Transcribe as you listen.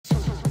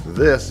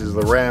This is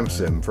the RAM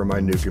sim for my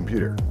new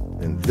computer,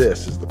 and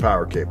this is the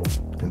power cable.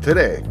 And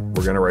today,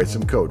 we're going to write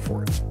some code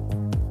for it.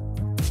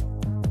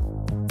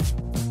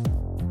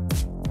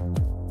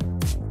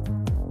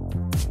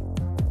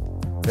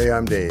 Hey,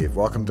 I'm Dave.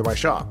 Welcome to my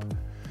shop.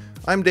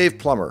 I'm Dave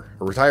Plummer,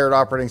 a retired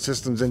operating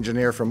systems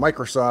engineer from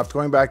Microsoft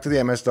going back to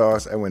the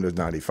MS-DOS and Windows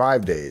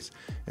 95 days.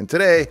 And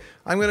today,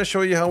 I'm going to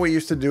show you how we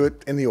used to do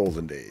it in the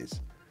olden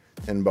days.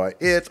 And by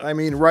it, I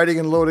mean writing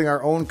and loading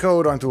our own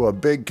code onto a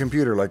big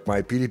computer like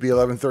my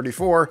PDP-11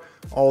 34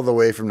 all the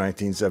way from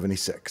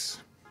 1976.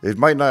 It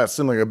might not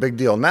seem like a big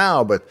deal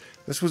now, but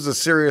this was a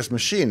serious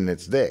machine in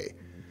its day.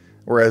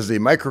 Whereas the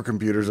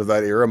microcomputers of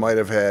that era might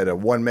have had a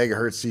 1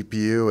 MHz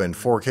CPU and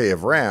 4K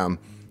of RAM,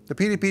 the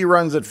PDP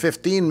runs at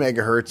 15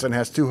 MHz and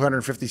has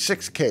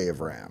 256K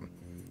of RAM.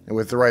 And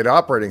with the right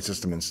operating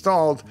system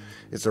installed,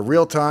 it's a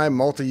real-time,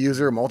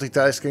 multi-user,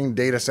 multitasking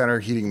data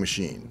center heating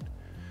machine.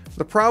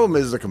 The problem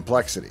is the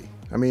complexity.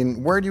 I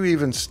mean, where do you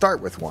even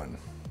start with one?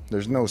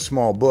 There's no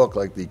small book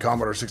like the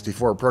Commodore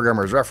 64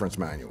 Programmer's Reference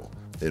Manual.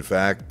 In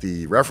fact,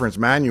 the reference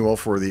manual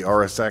for the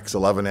RSX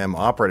 11M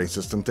operating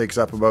system takes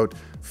up about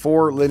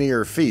 4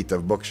 linear feet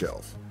of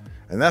bookshelf.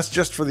 And that's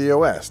just for the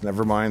OS,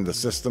 never mind the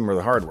system or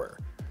the hardware.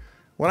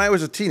 When I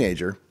was a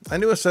teenager, I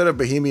knew a set of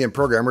bohemian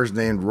programmers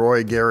named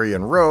Roy, Gary,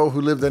 and Roe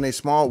who lived in a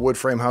small wood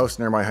frame house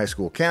near my high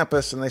school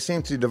campus, and they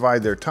seemed to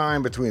divide their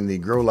time between the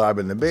Grow Lab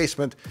in the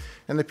basement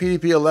and the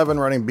PDP-11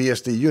 running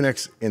BSD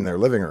Unix in their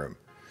living room.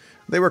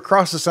 They were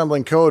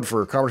cross-assembling code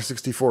for Commodore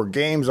 64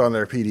 games on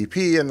their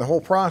PDP, and the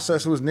whole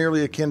process was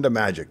nearly akin to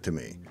magic to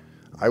me.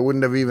 I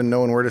wouldn't have even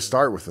known where to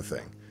start with the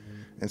thing.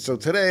 And so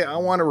today, I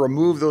want to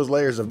remove those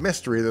layers of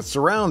mystery that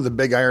surround the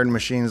big iron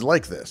machines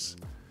like this.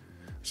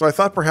 So I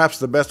thought perhaps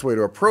the best way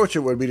to approach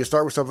it would be to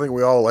start with something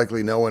we all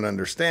likely know and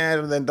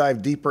understand, and then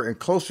dive deeper and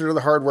closer to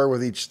the hardware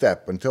with each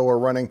step until we're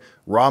running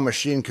raw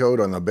machine code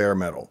on the bare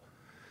metal.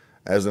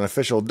 As an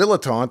official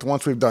dilettante,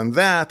 once we've done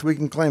that, we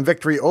can claim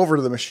victory over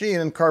to the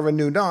machine and carve a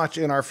new notch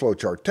in our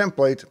flowchart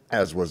template,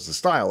 as was the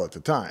style at the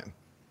time.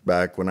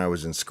 Back when I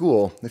was in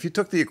school, if you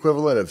took the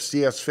equivalent of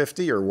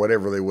CS50 or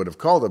whatever they would have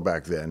called it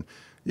back then,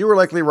 you were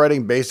likely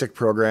writing basic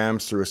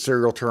programs through a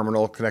serial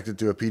terminal connected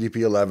to a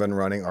PDP-11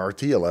 running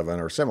RT11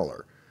 or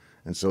similar.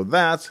 And so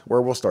that's where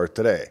we'll start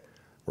today.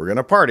 We're going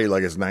to party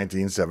like it's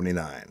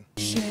 1979.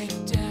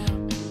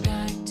 Shakedown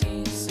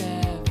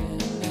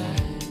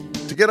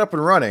 1979. To get up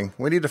and running,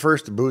 we need to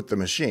first boot the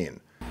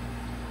machine.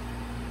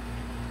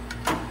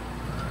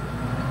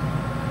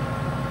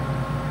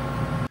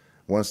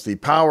 Once the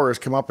power has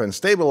come up and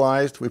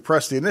stabilized, we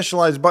press the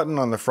initialize button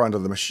on the front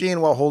of the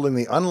machine while holding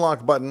the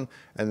unlock button,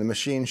 and the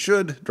machine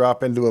should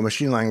drop into a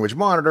machine language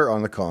monitor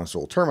on the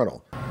console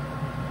terminal.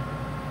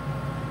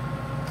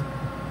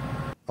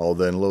 I'll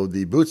then load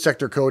the boot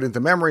sector code into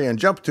memory and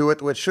jump to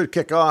it, which should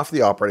kick off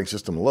the operating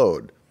system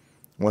load.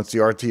 Once the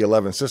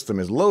RT11 system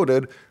is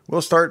loaded,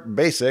 we'll start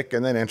basic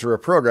and then enter a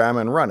program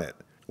and run it.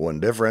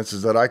 One difference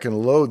is that I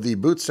can load the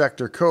boot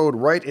sector code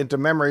right into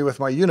memory with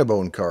my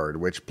Unibone card,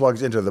 which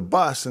plugs into the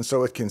bus and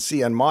so it can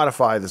see and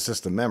modify the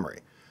system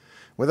memory.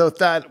 Without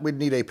that, we'd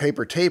need a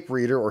paper tape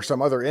reader or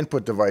some other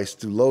input device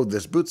to load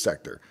this boot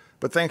sector,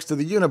 but thanks to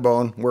the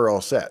Unibone, we're all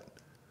set.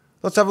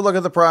 Let's have a look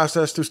at the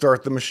process to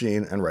start the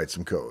machine and write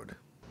some code.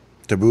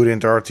 To boot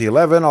into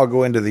RT11, I'll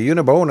go into the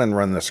Unibone and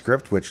run the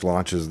script which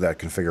launches that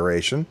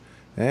configuration,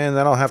 and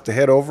then I'll have to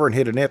head over and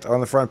hit init on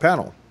the front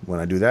panel. When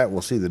I do that,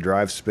 we'll see the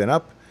drive spin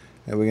up,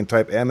 and we can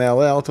type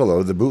MLL to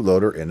load the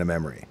bootloader into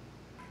memory.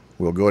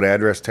 We'll go to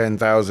address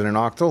 10,000 in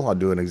octal. I'll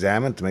do an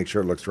examine to make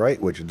sure it looks right,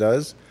 which it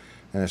does,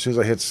 and as soon as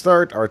I hit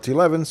start,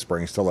 RT11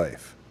 springs to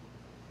life.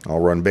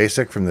 I'll run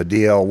basic from the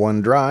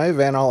DL1 drive,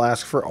 and I'll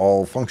ask for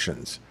all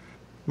functions.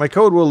 My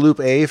code will loop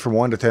A from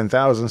 1 to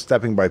 10,000,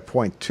 stepping by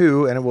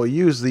 0.2, and it will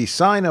use the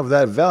sign of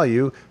that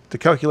value to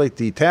calculate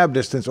the tab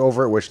distance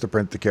over at which to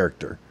print the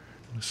character.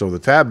 So the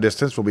tab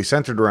distance will be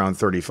centered around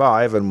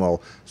 35, and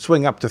will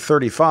swing up to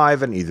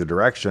 35 in either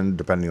direction,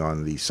 depending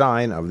on the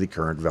sign of the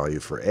current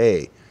value for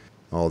A.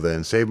 I'll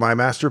then save my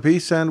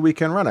masterpiece, and we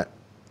can run it.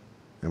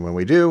 And when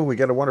we do, we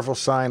get a wonderful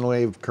sine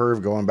wave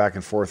curve going back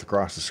and forth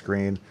across the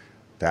screen,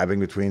 tabbing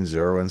between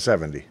 0 and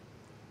 70.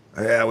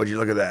 Yeah, would you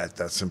look at that?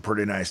 That's some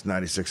pretty nice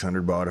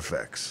 9600 baud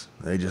effects.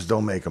 They just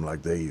don't make them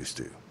like they used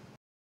to.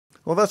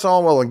 Well, that's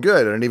all well and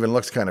good, and it even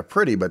looks kind of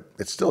pretty, but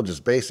it's still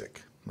just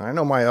basic. I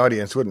know my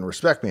audience wouldn't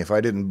respect me if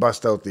I didn't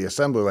bust out the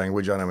assembly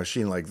language on a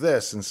machine like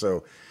this, and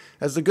so,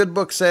 as the good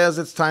book says,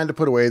 it's time to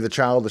put away the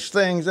childish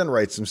things and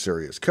write some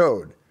serious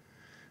code.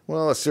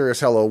 Well, a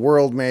serious hello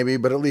world maybe,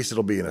 but at least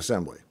it'll be in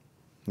assembly.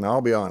 Now,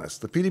 I'll be honest,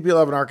 the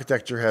PDP-11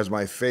 architecture has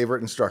my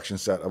favorite instruction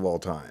set of all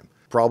time.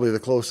 Probably the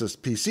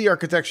closest PC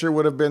architecture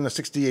would have been the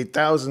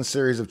 68,000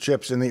 series of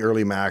chips in the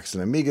early Macs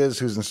and Amigas,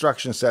 whose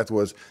instruction set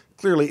was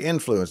clearly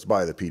influenced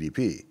by the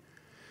PDP.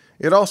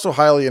 It also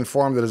highly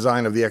informed the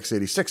design of the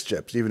x86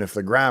 chips, even if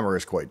the grammar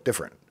is quite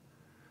different.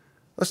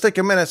 Let's take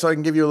a minute so I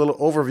can give you a little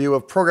overview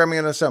of programming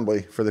and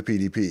assembly for the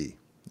PDP.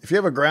 If you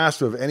have a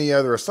grasp of any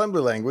other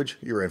assembly language,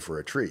 you're in for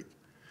a treat.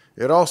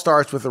 It all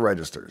starts with the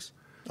registers.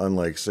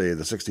 Unlike, say,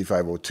 the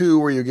 6502,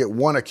 where you get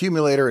one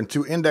accumulator and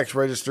two index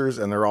registers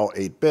and they're all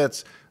 8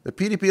 bits, the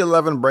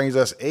PDP-11 brings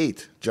us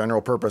 8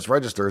 general-purpose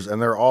registers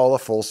and they're all a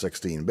full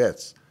 16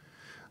 bits.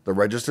 The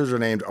registers are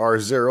named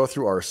R0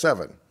 through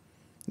R7.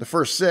 The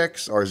first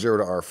 6, R0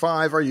 to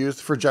R5, are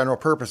used for general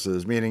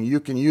purposes, meaning you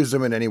can use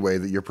them in any way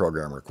that your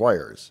program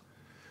requires.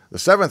 The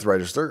 7th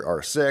register,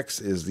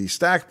 R6, is the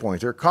stack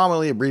pointer,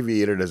 commonly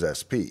abbreviated as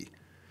SP.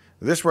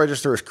 This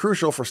register is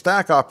crucial for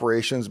stack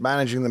operations,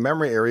 managing the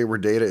memory area where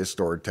data is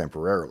stored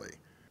temporarily.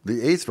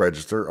 The 8th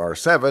register,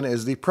 R7,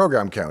 is the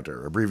program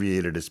counter,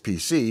 abbreviated as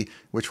PC,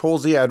 which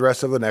holds the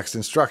address of the next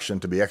instruction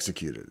to be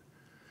executed.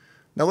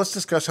 Now let's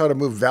discuss how to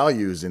move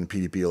values in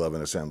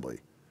PDP-11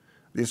 assembly.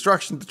 The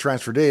instruction to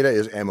transfer data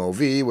is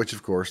MOV, which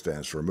of course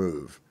stands for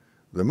move.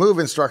 The move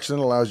instruction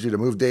allows you to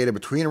move data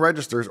between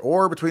registers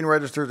or between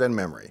registers and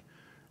memory.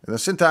 And the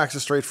syntax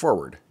is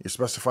straightforward. You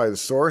specify the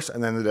source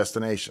and then the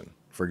destination.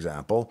 For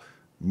example,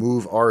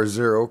 move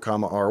R0,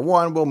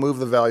 R1 will move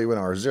the value in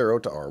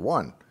R0 to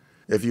R1.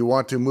 If you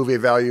want to move a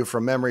value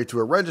from memory to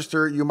a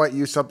register, you might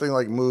use something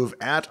like move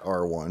at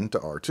R1 to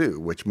R2,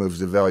 which moves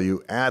the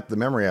value at the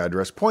memory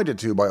address pointed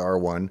to by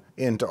R1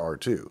 into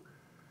R2.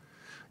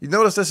 You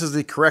notice this is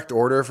the correct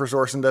order for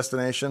source and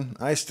destination.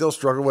 I still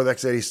struggle with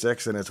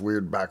x86 and its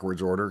weird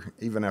backwards order,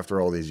 even after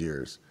all these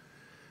years.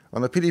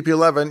 On the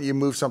PDP-11, you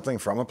move something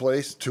from a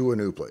place to a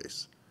new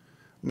place.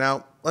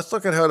 Now, let's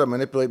look at how to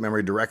manipulate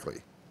memory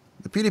directly.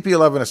 The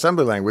PDP-11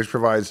 assembly language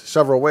provides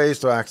several ways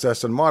to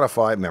access and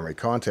modify memory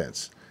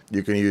contents.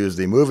 You can use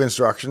the move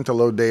instruction to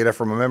load data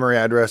from a memory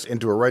address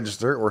into a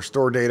register or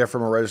store data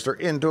from a register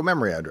into a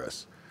memory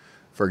address.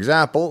 For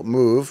example,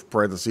 move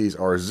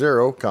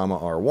 (R0,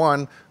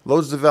 R1)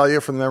 loads the value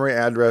from the memory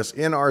address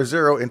in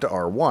R0 into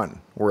R1,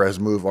 whereas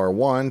move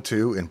R1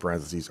 to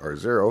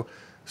 (R0)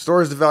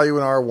 stores the value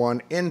in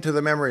R1 into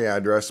the memory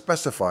address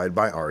specified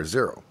by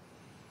R0.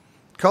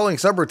 Calling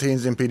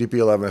subroutines in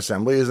PDP-11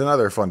 assembly is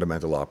another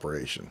fundamental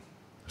operation.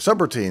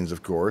 Subroutines,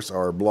 of course,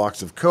 are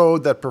blocks of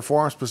code that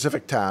perform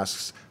specific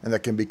tasks and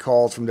that can be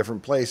called from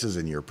different places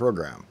in your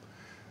program.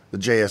 The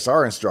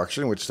JSR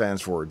instruction, which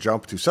stands for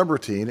Jump to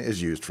Subroutine,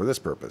 is used for this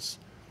purpose.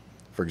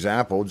 For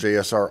example,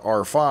 JSR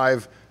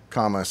R5,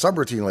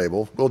 subroutine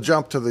label will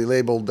jump to the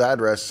labeled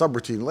address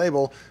subroutine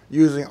label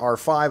using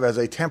R5 as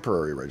a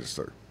temporary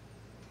register.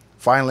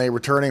 Finally,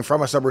 returning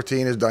from a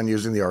subroutine is done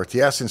using the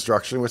RTS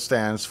instruction, which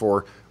stands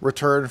for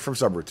Return from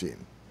Subroutine.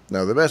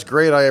 Now, the best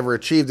grade I ever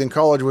achieved in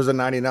college was a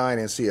 99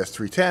 in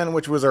CS310,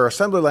 which was our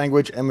assembly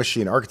language and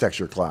machine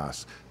architecture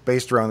class,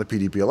 based around the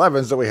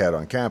PDP-11s that we had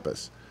on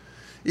campus.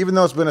 Even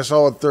though it's been a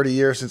solid 30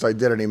 years since I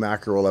did any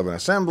Macro 11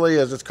 assembly,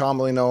 as it's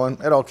commonly known,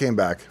 it all came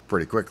back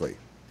pretty quickly.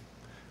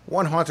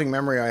 One haunting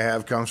memory I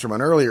have comes from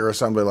an earlier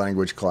assembly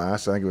language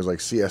class, I think it was like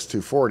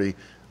CS240,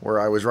 where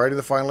I was writing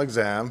the final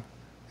exam,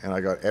 and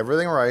I got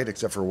everything right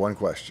except for one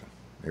question.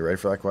 Are you ready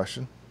for that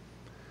question?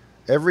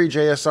 Every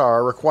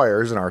JSR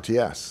requires an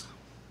RTS.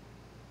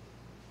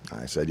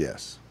 I said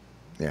yes.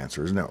 The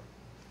answer is no,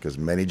 because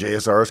many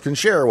JSRs can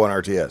share one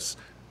RTS,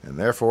 and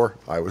therefore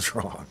I was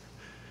wrong.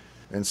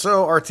 And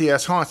so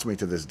RTS haunts me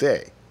to this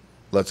day.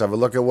 Let's have a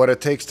look at what it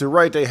takes to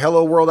write a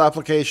Hello World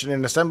application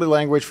in assembly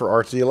language for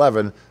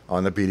RT11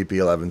 on the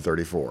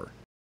PDP-1134.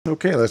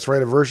 Okay, let's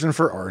write a version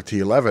for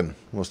RT11.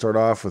 We'll start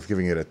off with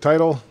giving it a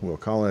title. We'll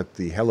call it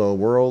the Hello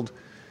World,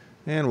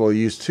 and we'll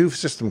use two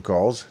system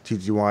calls,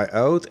 TTY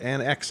out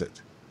and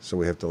exit. So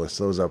we have to list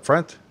those up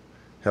front.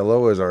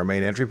 Hello is our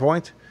main entry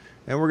point,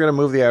 and we're going to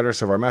move the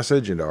address of our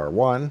message into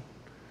R1.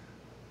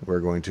 We're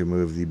going to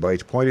move the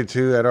byte pointed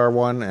to at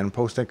R1 and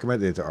post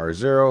increment into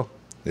R0.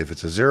 If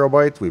it's a 0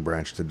 byte, we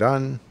branch to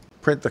done,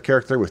 print the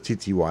character with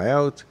TTY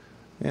out,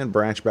 and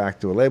branch back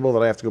to a label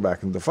that I have to go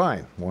back and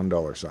define,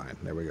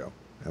 $1. There we go.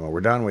 And when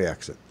we're done, we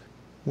exit.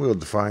 We'll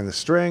define the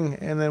string,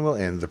 and then we'll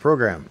end the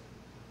program.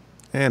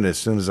 And as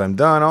soon as I'm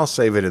done, I'll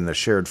save it in the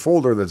shared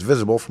folder that's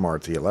visible from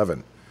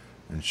RT11.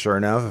 And sure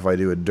enough, if I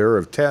do a dir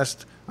of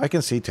test, I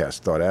can see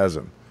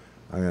test.asm.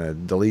 I'm going to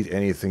delete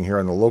anything here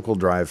on the local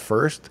drive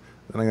first.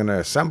 Then I'm going to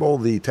assemble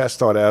the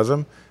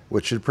test.asm,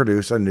 which should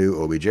produce a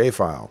new OBJ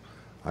file.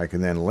 I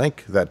can then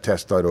link that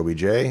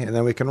test.obj, and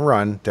then we can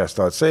run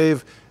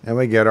test.save, and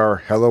we get our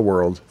Hello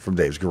World from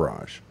Dave's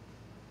Garage.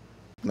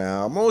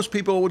 Now, most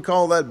people would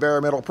call that bare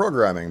metal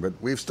programming, but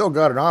we've still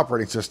got an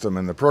operating system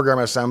and the program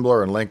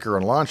assembler and linker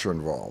and launcher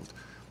involved.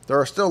 There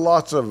are still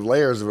lots of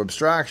layers of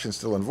abstraction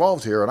still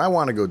involved here, and I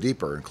want to go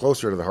deeper and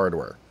closer to the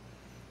hardware.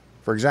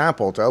 For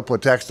example, to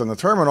output text on the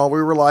terminal, we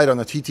relied on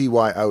the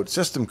TTY out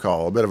system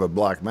call, a bit of a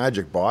black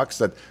magic box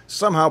that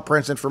somehow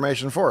prints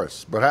information for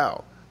us. But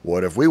how?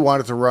 What if we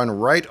wanted to run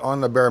right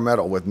on the bare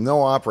metal with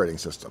no operating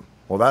system?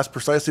 Well, that's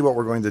precisely what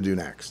we're going to do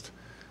next.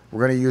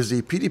 We're going to use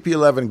the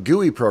PDP-11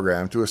 GUI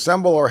program to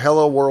assemble our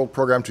Hello World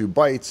program to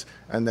bytes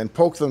and then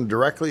poke them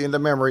directly into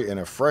memory in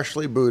a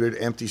freshly booted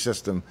empty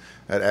system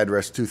at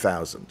address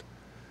 2000.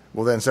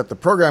 We'll then set the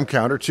program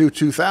counter to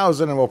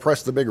 2000 and we'll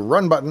press the big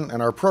run button,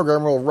 and our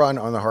program will run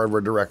on the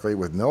hardware directly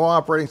with no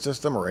operating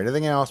system or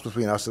anything else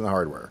between us and the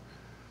hardware.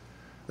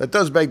 That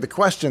does beg the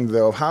question,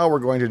 though, of how we're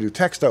going to do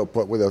text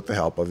output without the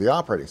help of the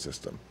operating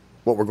system.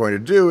 What we're going to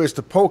do is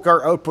to poke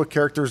our output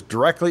characters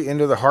directly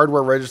into the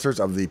hardware registers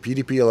of the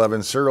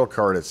PDP-11 serial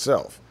card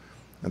itself.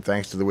 And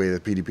thanks to the way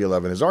that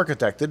PDP-11 is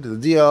architected,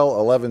 the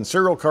DL11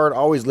 serial card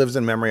always lives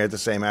in memory at the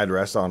same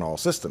address on all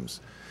systems.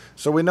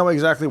 So we know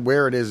exactly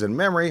where it is in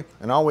memory,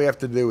 and all we have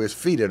to do is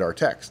feed it our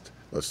text.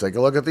 Let's take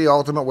a look at the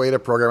ultimate way to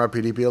program a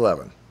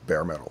PDP-11,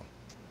 bare metal.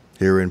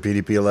 Here in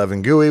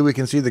PDP-11 GUI, we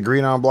can see the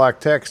green on black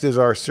text is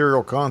our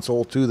serial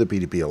console to the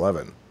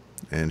PDP-11.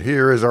 And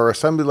here is our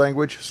assembly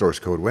language source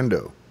code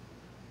window.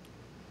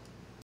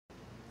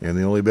 And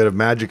the only bit of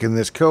magic in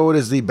this code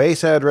is the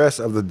base address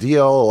of the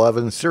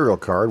DL11 serial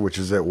card, which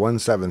is at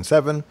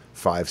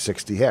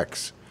 177.560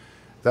 hex.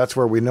 That's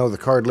where we know the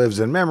card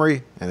lives in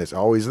memory, and it's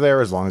always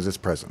there as long as it's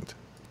present.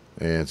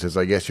 And since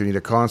I guess you need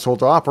a console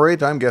to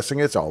operate, I'm guessing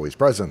it's always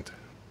present.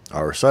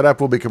 Our setup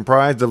will be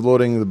comprised of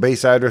loading the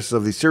base address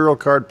of the serial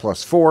card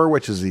plus 4,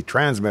 which is the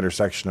transmitter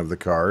section of the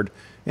card,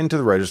 into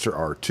the register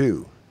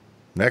R2.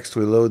 Next,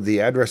 we load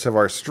the address of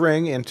our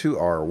string into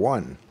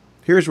R1.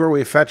 Here's where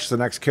we fetch the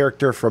next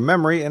character from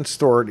memory and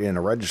store it in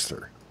a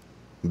register.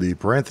 The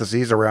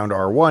parentheses around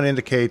R1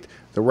 indicate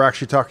that we're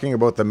actually talking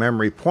about the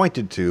memory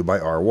pointed to by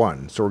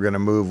R1, so we're going to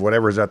move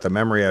whatever's at the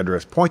memory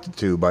address pointed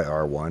to by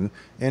R1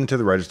 into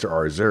the register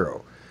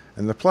R0,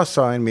 and the plus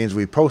sign means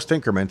we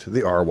post-increment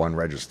the R1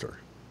 register.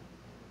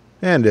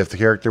 And if the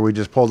character we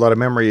just pulled out of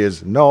memory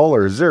is null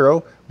or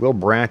 0, we'll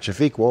branch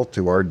if equal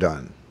to our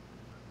done.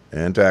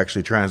 And to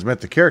actually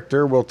transmit the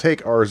character, we'll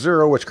take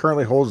R0, which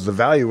currently holds the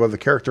value of the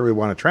character we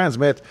want to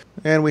transmit,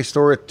 and we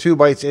store it 2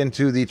 bytes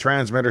into the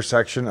transmitter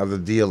section of the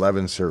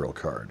D11 serial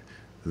card.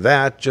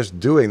 That, just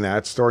doing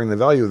that, storing the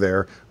value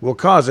there, will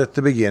cause it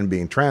to begin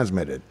being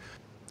transmitted.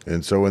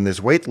 And so in this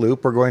wait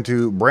loop, we're going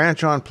to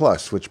branch on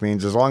plus, which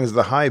means as long as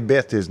the high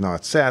bit is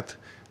not set,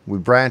 we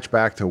branch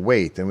back to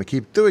wait, and we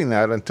keep doing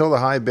that until the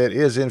high bit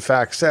is in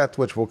fact set,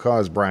 which will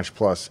cause branch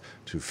plus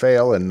to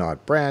fail and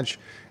not branch,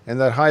 and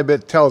that high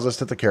bit tells us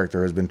that the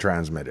character has been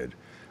transmitted.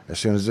 As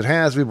soon as it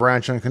has, we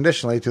branch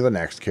unconditionally to the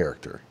next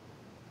character.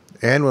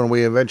 And when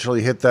we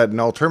eventually hit that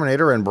null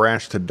terminator and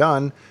branch to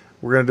done,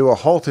 we're going to do a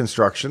halt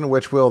instruction,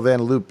 which will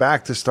then loop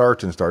back to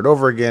start and start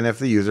over again if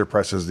the user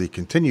presses the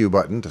continue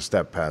button to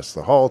step past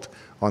the halt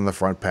on the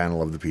front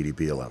panel of the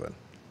PDP-11.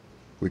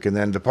 We can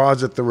then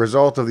deposit the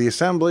result of the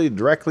assembly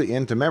directly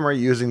into memory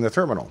using the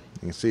terminal.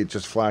 You can see it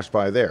just flashed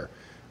by there.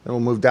 Then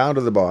we'll move down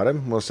to the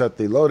bottom. We'll set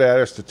the load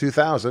address to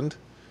 2000,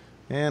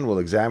 and we'll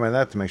examine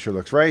that to make sure it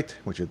looks right,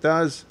 which it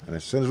does. And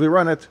as soon as we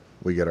run it,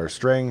 we get our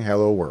string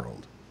hello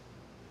world.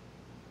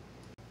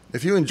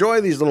 If you enjoy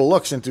these little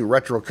looks into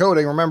retro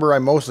coding, remember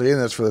I'm mostly in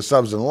this for the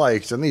subs and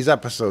likes, and these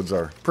episodes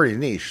are pretty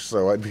niche,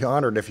 so I'd be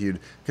honored if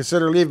you'd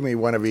consider leaving me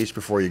one of each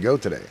before you go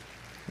today.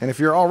 And if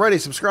you're already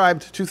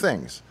subscribed, 2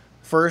 things.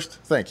 First,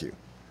 thank you.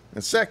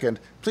 And second,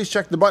 please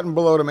check the button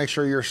below to make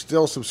sure you're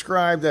still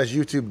subscribed, as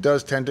YouTube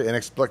does tend to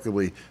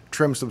inexplicably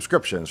trim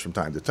subscriptions from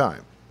time to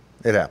time.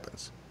 It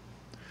happens.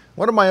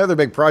 One of my other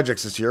big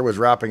projects this year was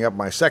wrapping up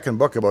my second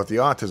book about the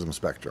autism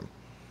spectrum.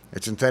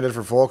 It's intended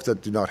for folks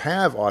that do not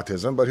have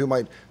autism, but who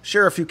might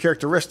share a few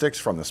characteristics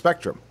from the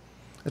spectrum.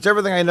 It's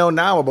everything I know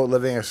now about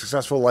living a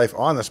successful life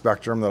on the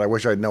spectrum that I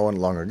wish I'd known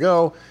long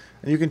ago,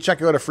 and you can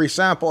check out a free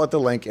sample at the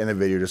link in the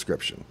video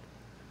description.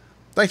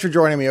 Thanks for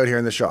joining me out here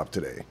in the shop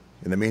today.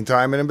 In the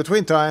meantime and in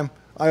between time,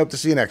 I hope to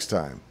see you next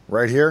time,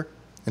 right here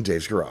in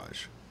Dave's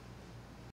Garage.